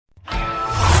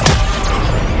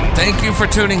Thank you for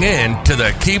tuning in to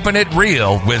the Keeping It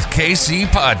Real with KC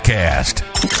podcast,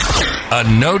 a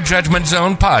no judgment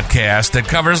zone podcast that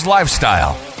covers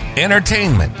lifestyle,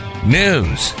 entertainment,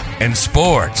 news, and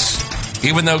sports.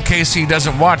 Even though KC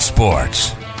doesn't watch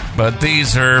sports, but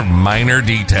these are minor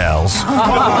details.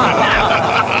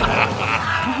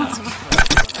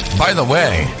 By the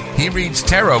way, he reads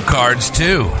tarot cards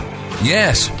too.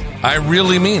 Yes, I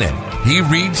really mean it. He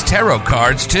reads tarot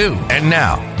cards too. And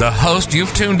now, the host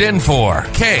you've tuned in for,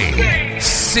 KC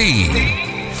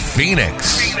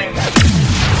Phoenix.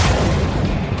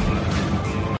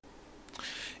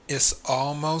 It's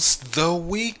almost the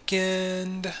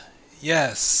weekend.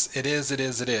 Yes, it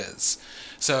is.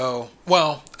 So,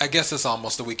 well, I guess it's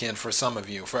almost the weekend for some of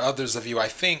you. For others of you, I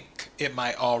think it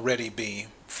might already be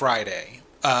Friday,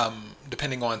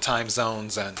 depending on time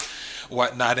zones and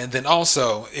whatnot. And then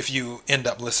also, if you end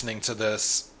up listening to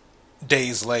this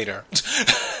days later.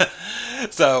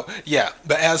 So, yeah.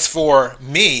 But as for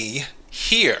me,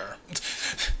 here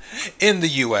in the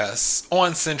U.S.,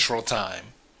 on Central Time,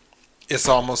 it's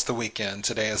almost the weekend.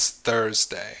 Today is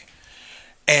Thursday.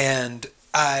 And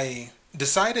I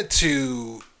decided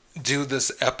to do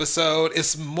this episode.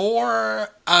 It's more,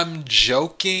 I'm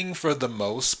joking for the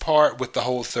most part with the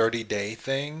whole 30-day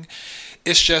thing.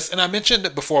 It's just, and I mentioned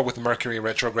it before with Mercury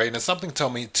Retrograde, and something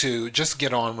told me to just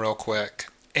get on real quick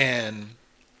and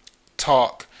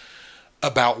talk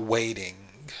about waiting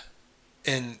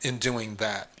in doing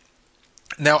that.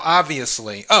 Now,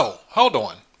 obviously, hold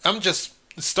on.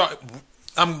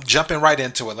 I'm jumping right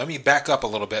into it. Let me back up a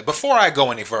little bit before I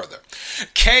go any further.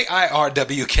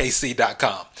 KIRWKC.com,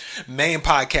 main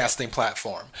podcasting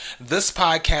platform. This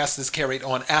podcast is carried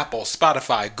on Apple,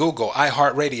 Spotify, Google,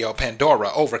 iHeartRadio, Pandora,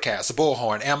 Overcast,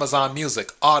 Bullhorn, Amazon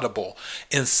Music, Audible,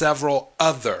 and several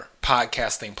other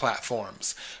podcasting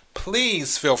platforms.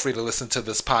 Please feel free to listen to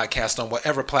this podcast on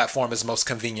whatever platform is most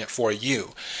convenient for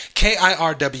you.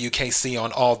 KIRWKC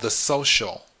on all the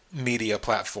social media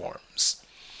platforms.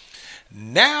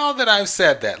 Now that I've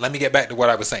said that, let me get back to what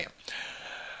I was saying.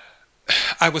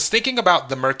 I was thinking about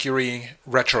the Mercury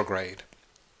retrograde,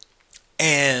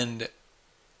 and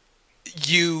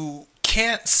you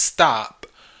can't stop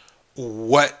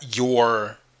what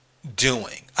you're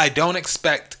doing. I don't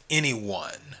expect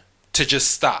anyone to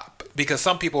just stop, because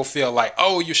some people feel like,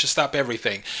 oh, you should stop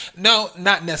everything. No,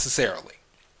 not necessarily.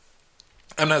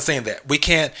 I'm not saying that. We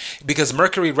can't, because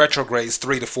Mercury retrogrades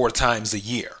 3 to 4 times a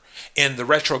year. In the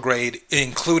retrograde,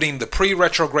 including the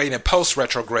pre-retrograde and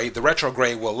post-retrograde, the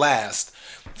retrograde will last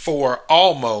for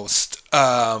almost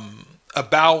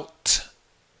about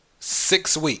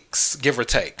 6 weeks, give or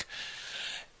take.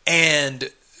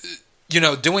 And,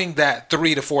 doing that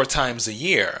 3 to 4 times a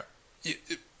year,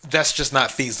 that's just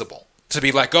not feasible. To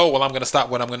be like, oh, well, I'm going to stop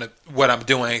what I'm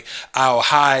doing. I'll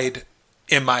hide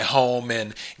in my home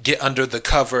and get under the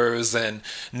covers and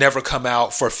never come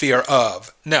out for fear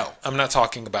of. No, I'm not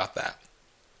talking about that.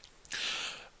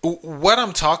 What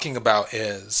I'm talking about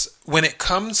is when it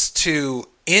comes to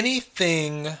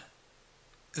anything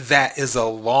that is a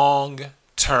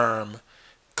long-term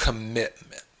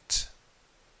commitment,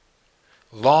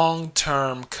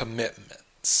 long-term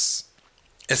commitments,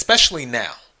 especially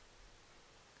now,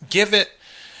 give it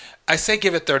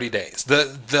 30 days.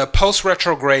 The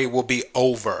post-retrograde will be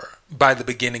over by the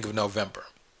beginning of November,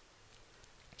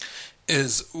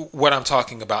 is what I'm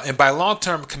talking about. And by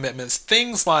long-term commitments,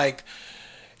 things like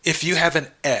if you have an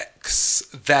ex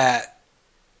that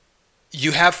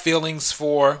you have feelings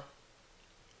for,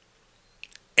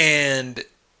 and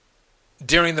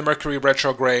during the Mercury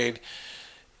retrograde,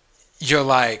 you're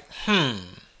like,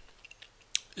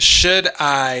 should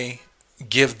I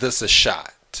give this a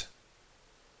shot?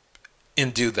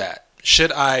 And do that?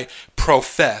 Should I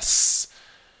profess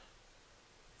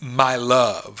my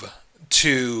love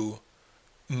to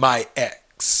my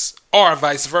ex? Or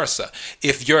vice versa.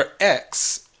 If your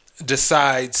ex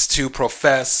decides to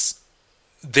profess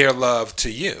their love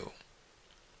to you,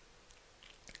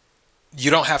 you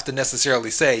don't have to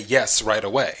necessarily say yes right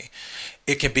away.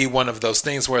 It can be one of those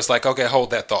things where it's like, okay, hold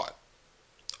that thought.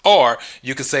 Or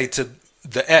you could say to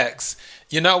the ex,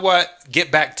 you know what? Get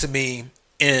back to me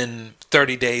in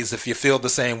 30 days. If you feel the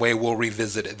same way, we'll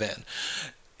revisit it then.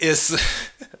 It's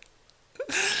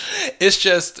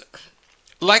just,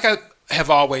 like I have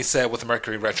always said with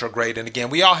Mercury retrograde, and again,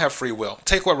 we all have free will.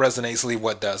 Take what resonates, leave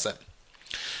what doesn't.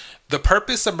 The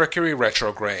purpose of Mercury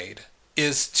retrograde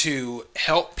is to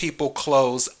help people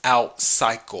close out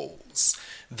cycles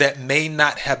that may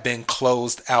not have been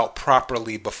closed out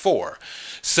properly before.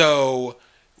 So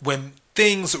when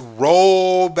things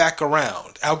roll back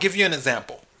around, I'll give you an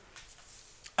example.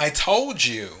 I told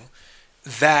you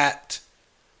that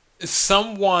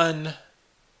someone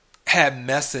had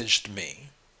messaged me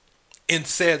and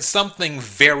said something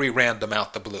very random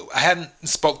out the blue. I hadn't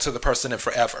spoke to the person in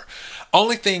forever.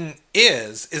 Only thing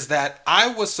is that I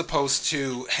was supposed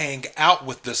to hang out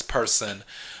with this person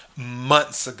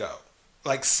months ago,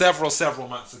 like several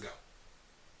months ago.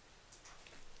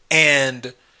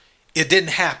 And it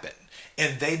didn't happen.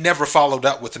 And they never followed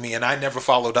up with me, and I never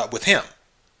followed up with him.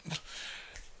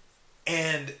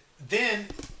 And then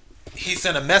he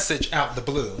sent a message out the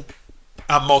blue.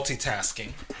 I'm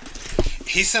multitasking.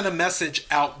 He sent a message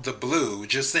out the blue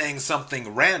just saying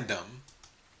something random.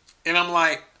 And I'm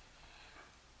like,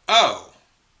 oh,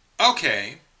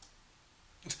 okay.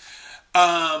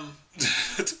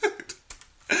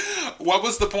 What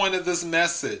was the point of this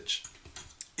message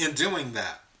in doing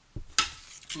that?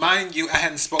 Mind you, I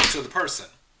hadn't spoke to the person.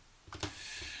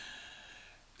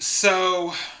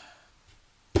 So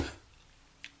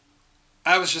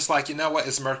I was just like, you know what?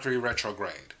 It's Mercury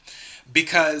retrograde.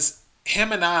 Because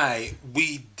him and I,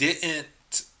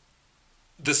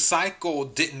 the cycle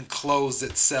didn't close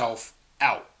itself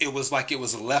out. It was like it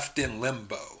was left in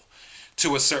limbo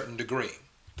to a certain degree.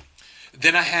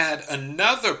 Then I had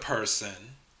another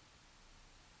person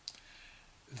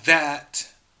that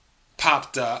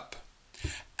popped up.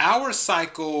 Our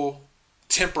cycle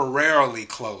temporarily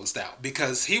closed out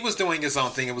because he was doing his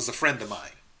own thing. It was a friend of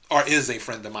mine, or is a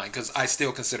friend of mine, because I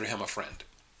still consider him a friend.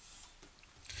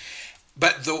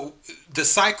 But the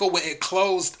cycle, when it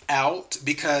closed out,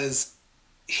 because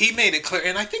he made it clear,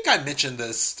 and I think I mentioned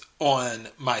this on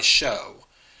my show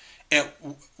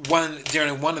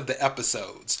during one of the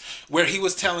episodes, where he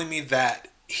was telling me that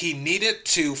he needed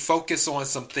to focus on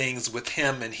some things with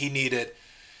him, and he needed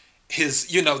his,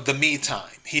 the me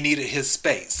time. He needed his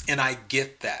space. And I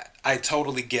get that. I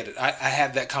totally get it. I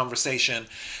had that conversation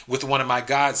with one of my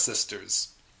god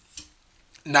sisters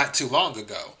not too long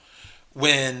ago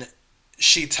when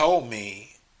she told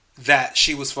me that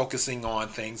she was focusing on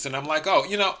things. And I'm like, oh,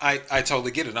 I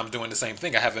totally get it. I'm doing the same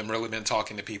thing. I haven't really been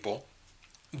talking to people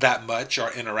that much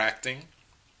or interacting.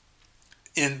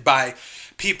 And by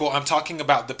people, I'm talking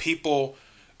about the people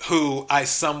who I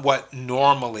somewhat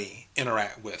normally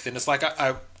interact with. And it's like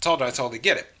I told her I totally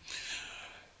get it.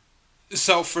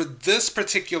 So for this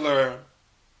particular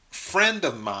friend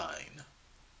of mine,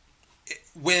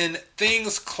 when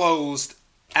things closed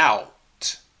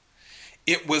out,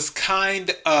 it was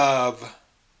kind of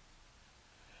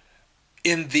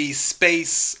in the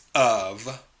space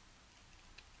of,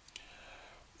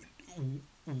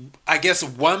 I guess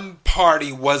one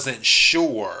party wasn't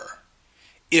sure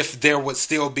if there would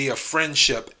still be a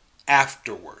friendship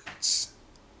afterwards.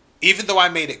 Even though I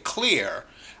made it clear,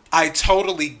 I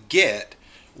totally get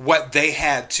what they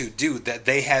had to do, that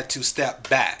they had to step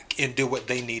back and do what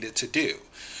they needed to do.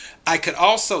 I could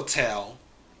also tell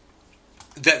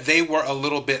that they were a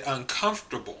little bit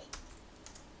uncomfortable.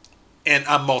 And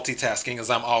I'm multitasking, as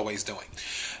I'm always doing.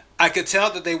 I could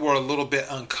tell that they were a little bit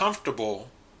uncomfortable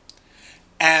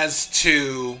as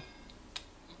to,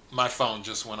 my phone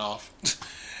just went off,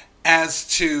 as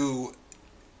to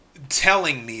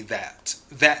telling me that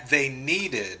they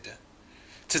needed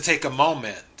to take a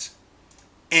moment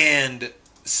and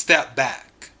step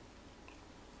back.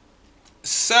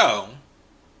 So,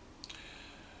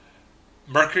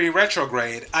 Mercury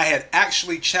retrograde, I had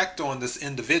actually checked on this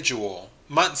individual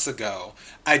months ago.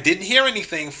 I didn't hear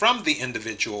anything from the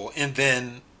individual, and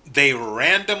then they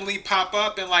randomly pop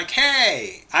up and like,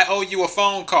 hey, I owe you a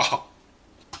phone call.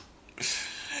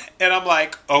 And I'm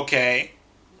like, okay.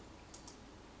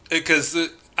 Because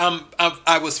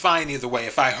I was fine either way.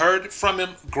 If I heard from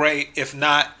him, great. If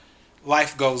not,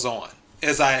 life goes on.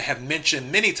 As I have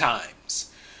mentioned many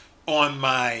times on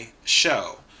my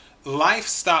show, life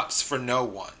stops for no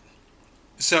one.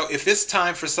 So if it's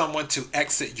time for someone to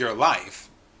exit your life,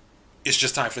 it's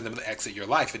just time for them to exit your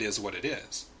life. It is what it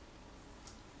is.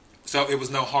 So it was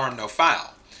no harm, no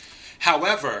foul.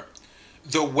 However,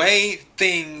 the way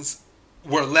things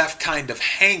were left kind of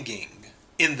hanging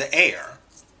in the air,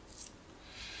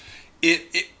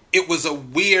 it was a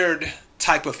weird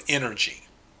type of energy.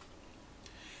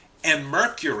 And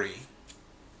Mercury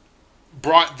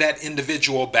brought that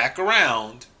individual back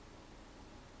around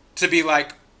to be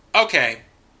like, okay,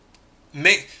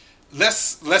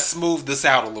 let's move this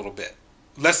out a little bit.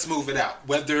 Let's move it out.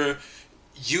 Whether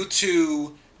you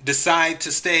two decide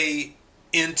to stay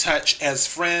in touch as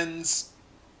friends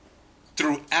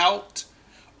throughout,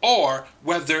 or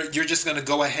whether you're just going to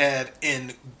go ahead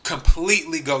and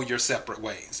completely go your separate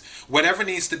ways. Whatever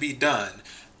needs to be done,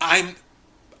 I'm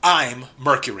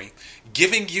Mercury,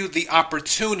 giving you the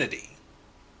opportunity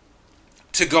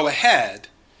to go ahead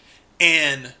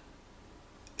and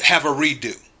have a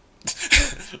redo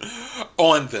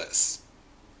on this.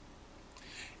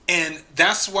 And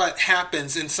that's what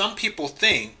happens. And some people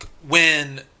think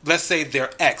when, let's say,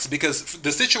 their ex, because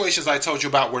the situations I told you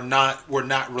about were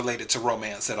not related to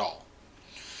romance at all.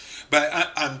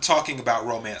 But I'm talking about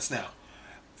romance now,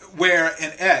 where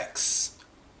an ex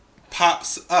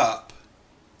pops up,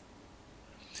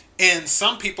 and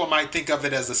some people might think of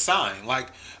it as a sign, like,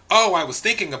 oh, I was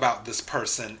thinking about this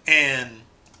person, and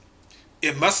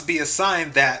it must be a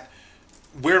sign that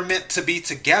we're meant to be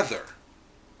together,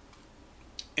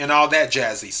 and all that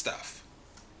jazzy stuff.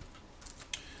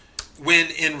 When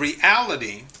in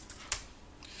reality,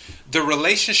 the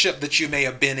relationship that you may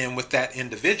have been in with that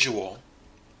individual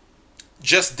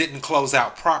just didn't close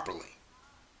out properly.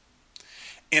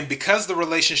 And because the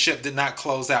relationship did not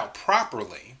close out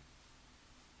properly,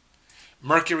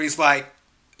 Mercury's like,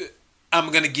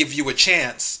 I'm going to give you a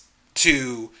chance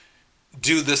to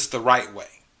do this the right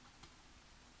way,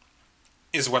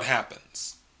 is what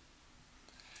happens.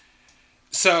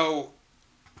 So,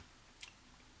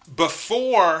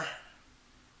 before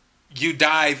you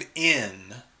dive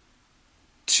in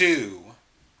to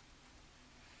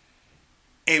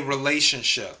a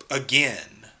relationship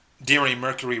again during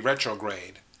Mercury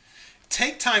retrograde,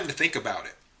 take time to think about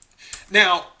it.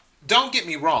 Now, don't get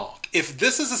me wrong. If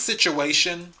this is a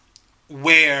situation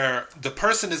where the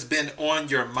person has been on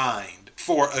your mind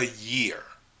for a year,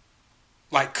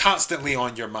 like constantly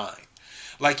on your mind,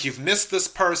 like you've missed this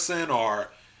person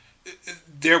or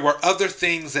there were other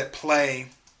things at play,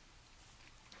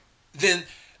 then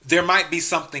there might be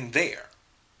something there.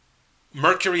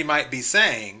 Mercury might be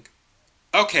saying,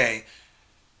 okay,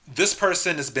 this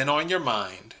person has been on your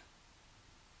mind.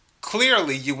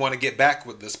 Clearly you want to get back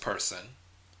with this person.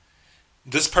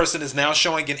 This person is now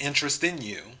showing an interest in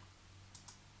you.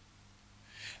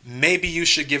 Maybe you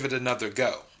should give it another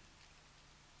go.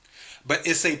 But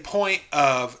it's a point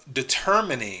of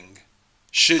determining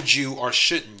should you or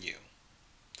shouldn't you.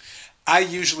 I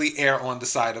usually err on the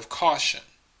side of caution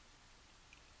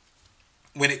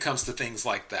when it comes to things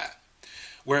like that.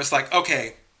 Where it's like,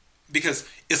 okay, because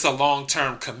it's a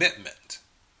long-term commitment.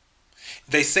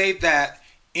 They say that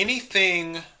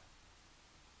anything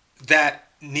that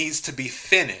needs to be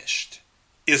finished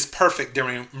is perfect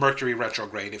during Mercury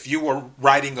retrograde. If you were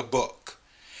writing a book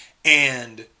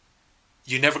and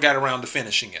you never got around to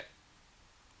finishing it,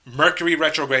 Mercury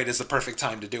retrograde is the perfect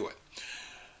time to do it.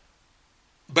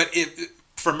 But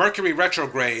for Mercury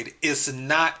retrograde, it's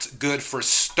not good for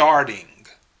starting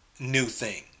new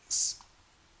things.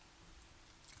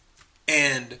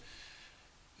 And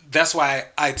that's why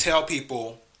I tell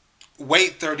people,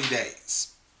 wait 30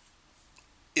 days.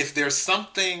 If there's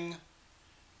something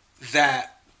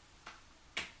that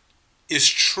is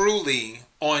truly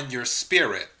on your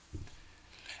spirit,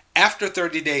 after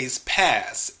 30 days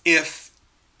pass, if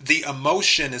the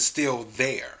emotion is still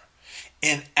there,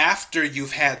 and after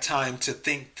you've had time to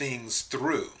think things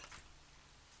through,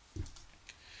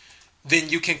 then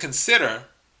you can consider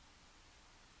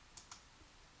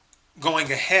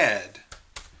going ahead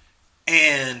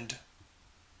and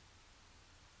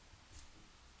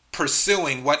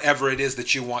pursuing whatever it is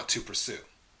that you want to pursue.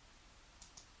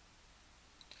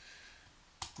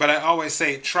 But I always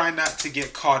say, try not to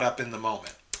get caught up in the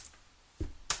moment.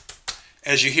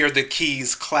 As you hear the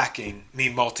keys clacking, me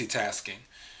multitasking.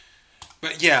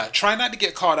 But yeah, try not to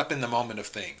get caught up in the moment of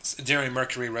things during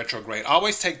Mercury retrograde.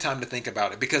 Always take time to think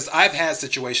about it, because I've had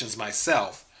situations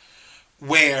myself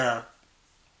where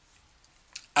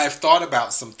I've thought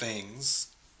about some things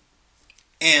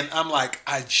and I'm like,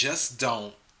 I just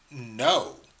don't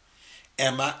know.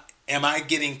 Am I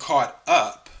getting caught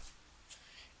up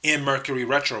in Mercury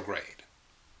retrograde?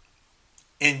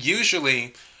 And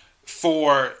usually,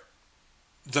 for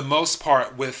the most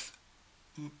part, with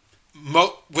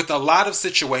a lot of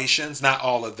situations, not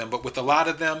all of them, but with a lot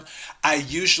of them, I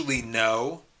usually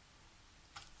know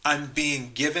I'm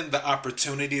being given the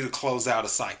opportunity to close out a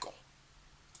cycle,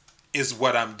 is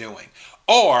what I'm doing.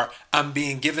 Or I'm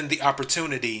being given the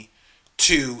opportunity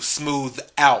to smooth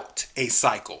out a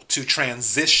cycle, to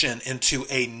transition into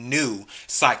a new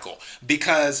cycle.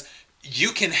 Because you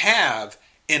can have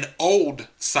an old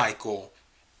cycle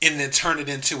and then turn it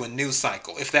into a new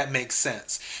cycle, if that makes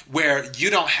sense. Where you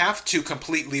don't have to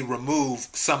completely remove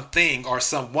something or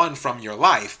someone from your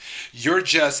life. You're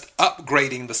just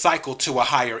upgrading the cycle to a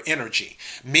higher energy.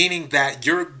 Meaning that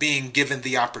you're being given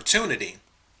the opportunity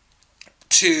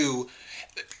to,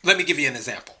 let me give you an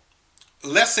example.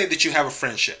 Let's say that you have a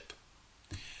friendship.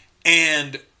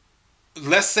 And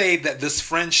let's say that this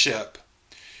friendship,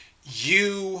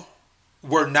 you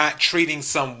were not treating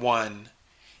someone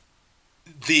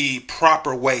the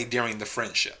proper way during the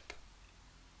friendship,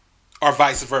 or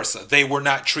vice versa. They were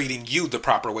not treating you the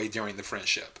proper way during the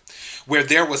friendship, where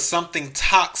there was something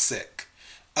toxic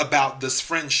about this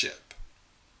friendship.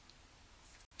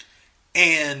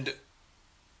 And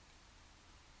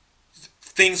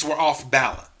things were off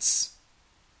balance.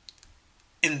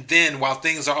 And then while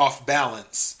things are off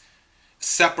balance,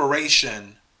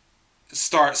 separation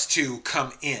starts to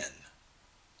come in.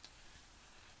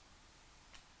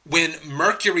 When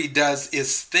Mercury does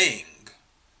its thing,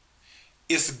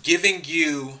 it's giving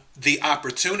you the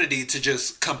opportunity to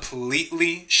just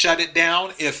completely shut it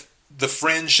down. If the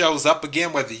friend shows up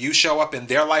again, whether you show up in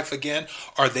their life again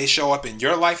or they show up in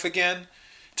your life again,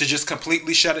 to just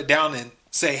completely shut it down and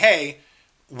say, hey,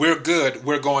 we're good,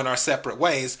 we're going our separate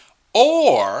ways.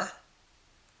 Or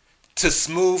to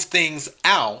smooth things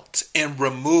out and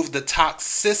remove the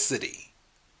toxicity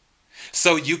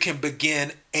so you can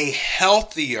begin a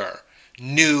healthier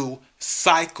new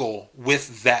cycle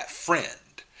with that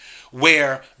friend,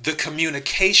 where the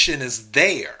communication is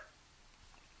there,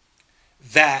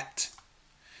 that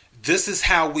this is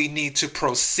how we need to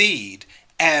proceed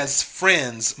as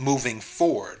friends moving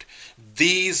forward.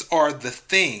 These are the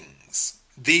things,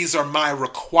 these are my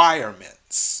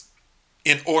requirements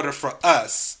in order for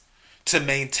us to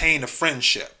maintain a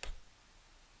friendship,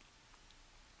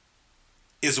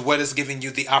 is what is giving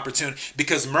you the opportunity.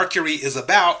 Because Mercury is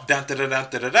about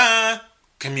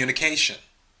communication.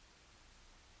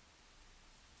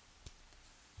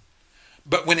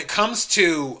 But when it comes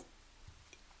to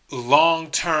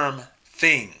long-term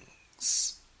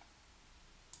things,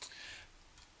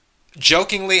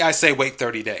 jokingly, I say wait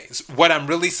 30 days. What I'm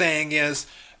really saying is,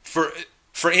 for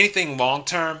anything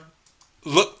long-term,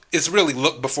 look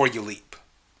before you leap.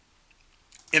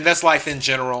 And that's life in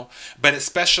general, but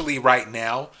especially right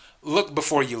now, look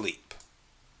before you leap.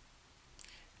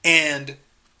 And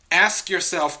ask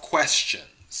yourself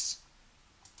questions.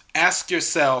 Ask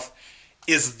yourself,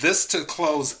 is this to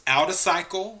close out a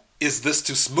cycle? Is this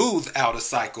to smooth out a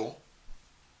cycle?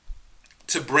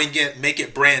 To make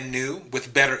it brand new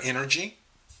with better energy?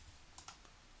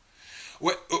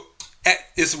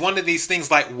 It's one of these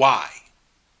things like, why?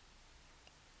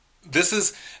 This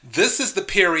is the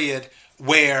period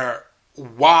where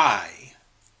why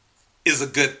is a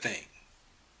good thing.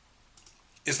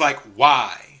 It's like,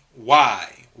 why?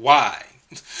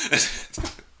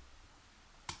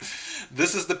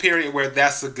 This is the period where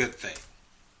that's a good thing.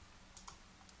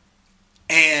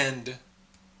 And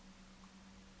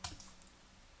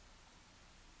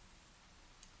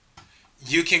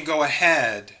you can go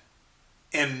ahead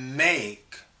and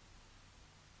make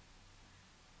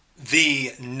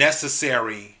the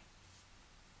necessary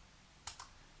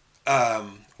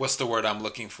what's the word I'm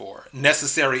looking for?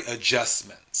 Necessary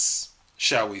adjustments,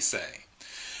 shall we say.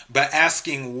 But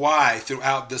asking why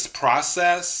throughout this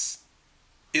process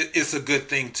is a good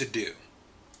thing to do.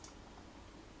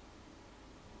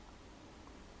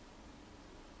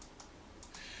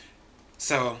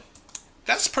 So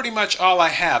that's pretty much all I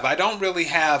have. I don't really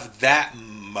have that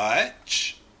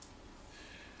much.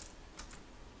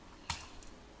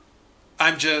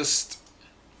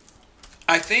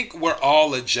 I think we're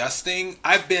all adjusting.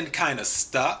 I've been kind of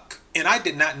stuck, and I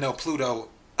did not know Pluto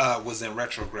was in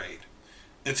retrograde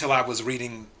until I was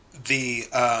reading the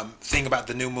thing about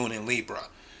the new moon in Libra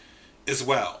as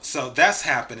well. So that's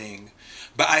happening,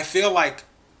 but I feel like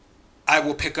I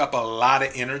will pick up a lot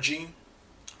of energy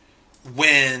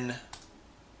when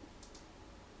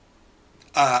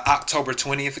October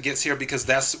 20th gets here, because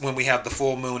that's when we have the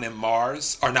full moon in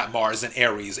Mars, or not Mars, in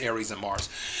Aries and Mars.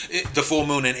 The full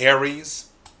moon in Aries.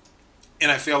 And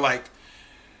I feel like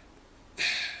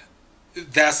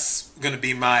that's going to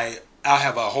be I'll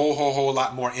have a whole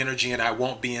lot more energy, and I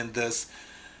won't be in this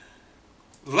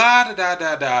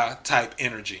la-da-da-da-da type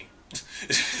energy.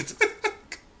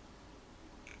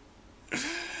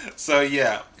 So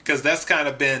yeah, because that's kind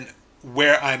of been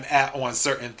where I'm at on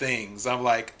certain things. I'm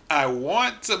like, I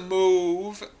want to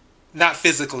move, not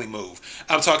physically move.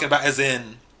 I'm talking about as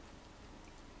in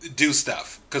do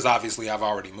stuff, because obviously I've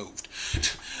already moved.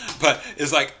 But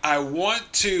it's like, I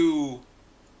want to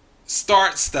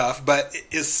start stuff, but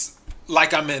it's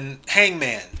like I'm in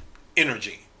hangman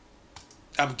energy.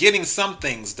 I'm getting some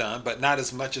things done, but not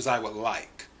as much as I would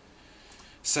like.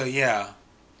 So yeah,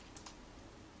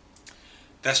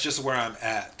 that's just where I'm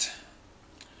at.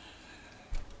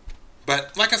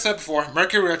 But like I said before,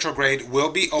 Mercury retrograde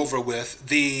will be over with.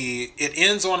 It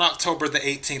ends on October the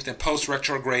 18th, and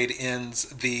post-retrograde ends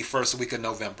the first week of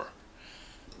November.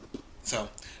 So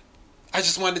I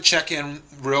just wanted to check in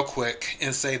real quick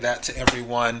and say that to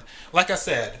everyone. Like I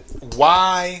said,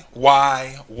 why?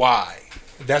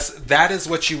 That is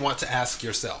what you want to ask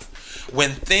yourself.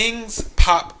 When things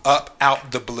pop up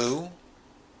out the blue,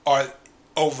 or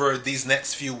over these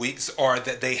next few weeks, or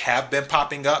that they have been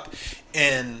popping up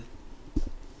and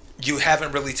you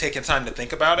haven't really taken time to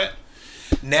think about it,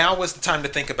 now is the time to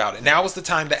think about it. Now is the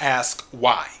time to ask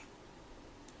why.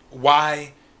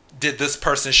 Why did this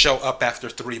person show up after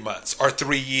 3 months or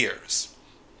 3 years?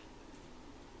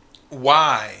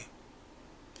 Why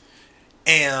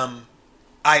am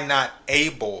I not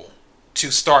able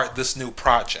to start this new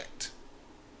project?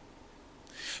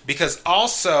 Because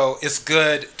also it's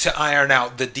good to iron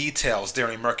out the details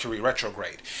during Mercury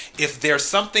retrograde. If there's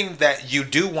something that you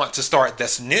do want to start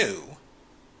that's new,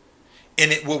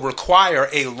 and it will require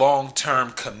a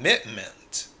long-term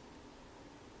commitment,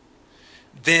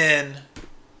 then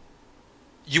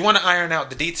you want to iron out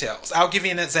the details. I'll give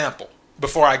you an example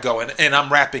before I go, and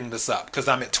I'm wrapping this up because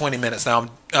I'm at 20 minutes now.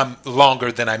 I'm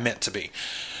longer than I meant to be.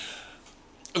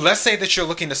 Let's say that you're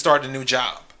looking to start a new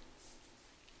job.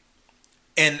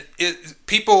 And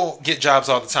people get jobs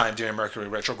all the time during Mercury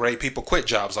retrograde. People quit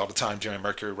jobs all the time during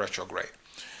Mercury retrograde.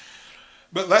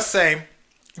 But let's say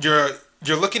you're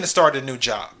looking to start a new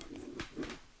job.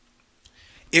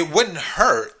 It wouldn't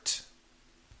hurt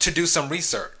to do some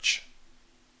research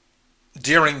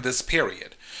during this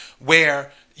period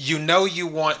where you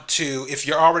want to, if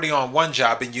you're already on one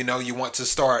job and you want to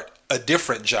start a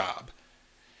different job,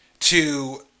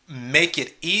 to make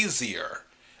it easier.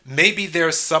 Maybe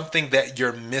there's something that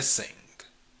you're missing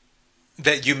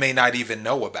that you may not even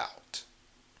know about.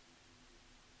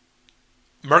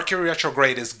 Mercury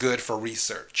retrograde is good for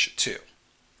research too.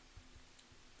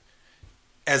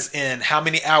 As in, how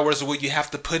many hours will you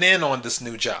have to put in on this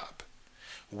new job?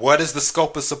 What is the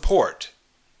scope of support?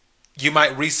 You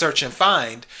might research and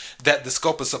find that the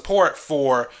scope of support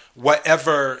for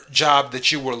whatever job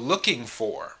that you were looking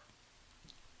for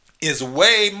is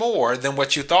way more than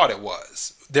what you thought it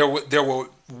was. There were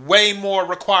way more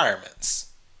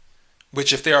requirements,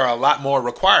 which if there are a lot more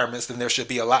requirements, then there should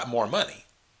be a lot more money.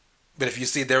 But if you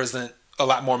see there isn't a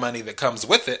lot more money that comes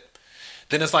with it,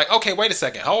 then it's like, okay, wait a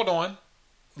second, hold on.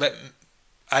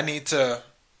 I need to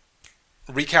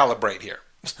recalibrate here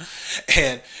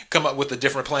and come up with a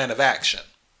different plan of action.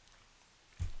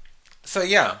 So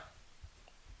yeah,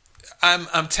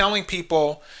 I'm telling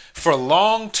people, for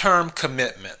long-term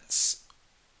commitments,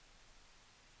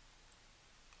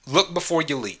 look before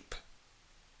you leap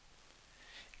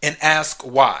and ask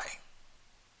why.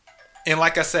 And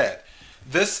like I said,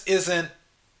 this isn't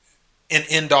an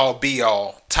end-all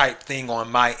be-all type thing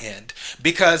on my end,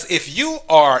 because if you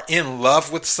are in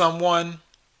love with someone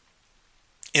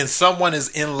and someone is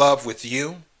in love with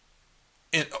you,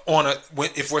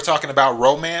 if we're talking about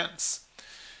romance,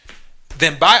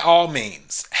 then by all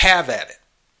means, have at it.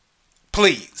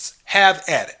 Please, have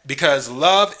at it. Because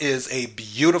love is a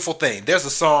beautiful thing. There's a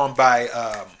song by,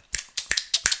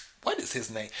 what is his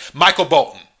name? Michael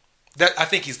Bolton. I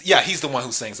think he's the one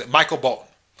who sings it. Michael Bolton.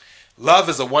 Love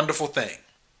is a wonderful thing.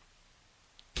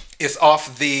 It's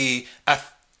off the,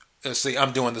 let's see,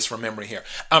 I'm doing this from memory here.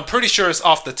 I'm pretty sure it's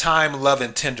off the Time, Love,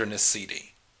 and Tenderness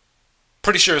CD.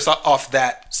 Pretty sure it's off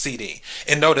that CD.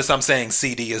 And notice I'm saying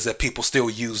CD is that people still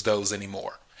use those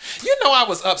anymore. You know, I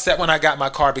was upset when I got my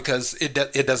car because it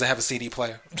doesn't have a CD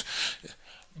player.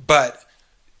 But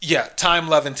yeah, Time,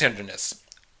 Love, and Tenderness.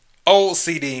 Old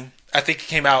CD. I think it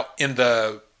came out in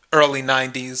the early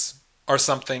 90s or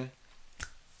something.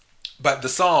 But the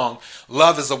song,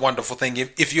 Love is a Wonderful Thing,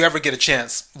 if you ever get a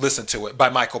chance, listen to it, by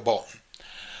Michael Bolton.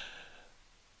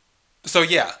 So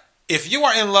yeah, if you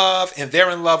are in love and they're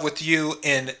in love with you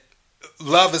and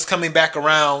love is coming back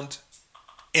around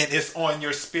and it's on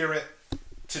your spirit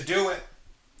to do it,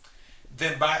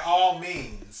 then by all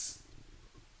means,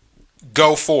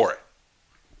 go for it.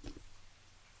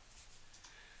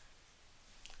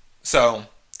 So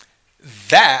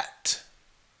that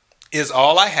is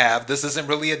all I have. This isn't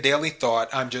really a daily thought.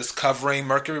 I'm just covering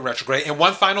Mercury retrograde. And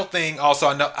one final thing also,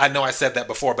 I know I said that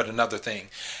before, but another thing.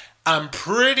 I'm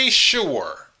pretty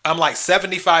sure, I'm like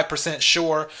 75%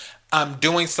 sure I'm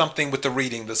doing something with the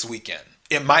reading this weekend.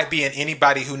 It might be in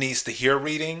Anybody Who Needs to Hear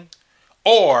reading,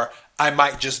 or I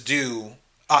might just do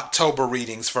October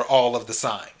readings for all of the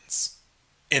signs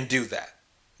and do that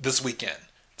this weekend.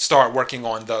 Start working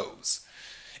on those.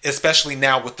 Especially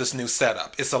now with this new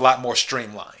setup. It's a lot more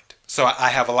streamlined. So I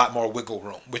have a lot more wiggle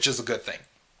room, which is a good thing.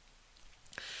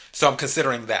 So I'm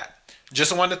considering that.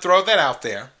 Just wanted to throw that out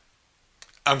there.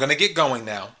 I'm going to get going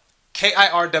now.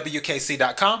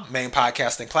 KIRWKC.com, main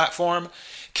podcasting platform.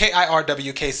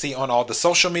 KIRWKC on all the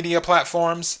social media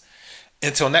platforms.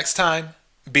 Until next time,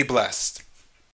 be blessed.